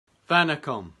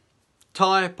Vanakkam.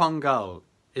 Thai Pongal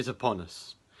is upon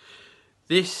us.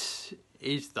 This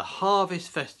is the harvest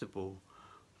festival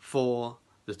for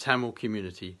the Tamil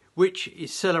community, which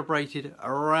is celebrated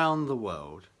around the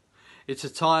world. It's a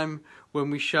time when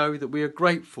we show that we are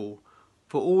grateful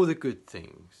for all the good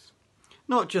things,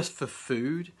 not just for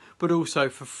food, but also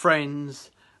for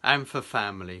friends and for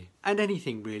family, and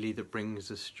anything really that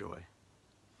brings us joy.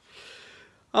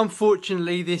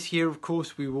 Unfortunately, this year, of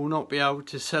course, we will not be able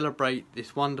to celebrate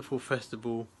this wonderful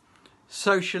festival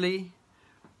socially,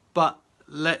 but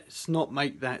let's not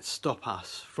make that stop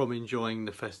us from enjoying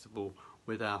the festival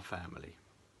with our family.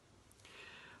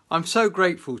 I'm so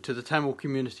grateful to the Tamil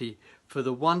community for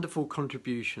the wonderful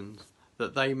contributions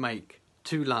that they make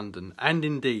to London and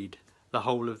indeed the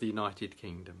whole of the United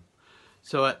Kingdom.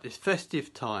 So at this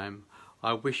festive time,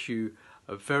 I wish you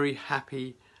a very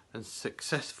happy and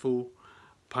successful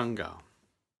Pongal.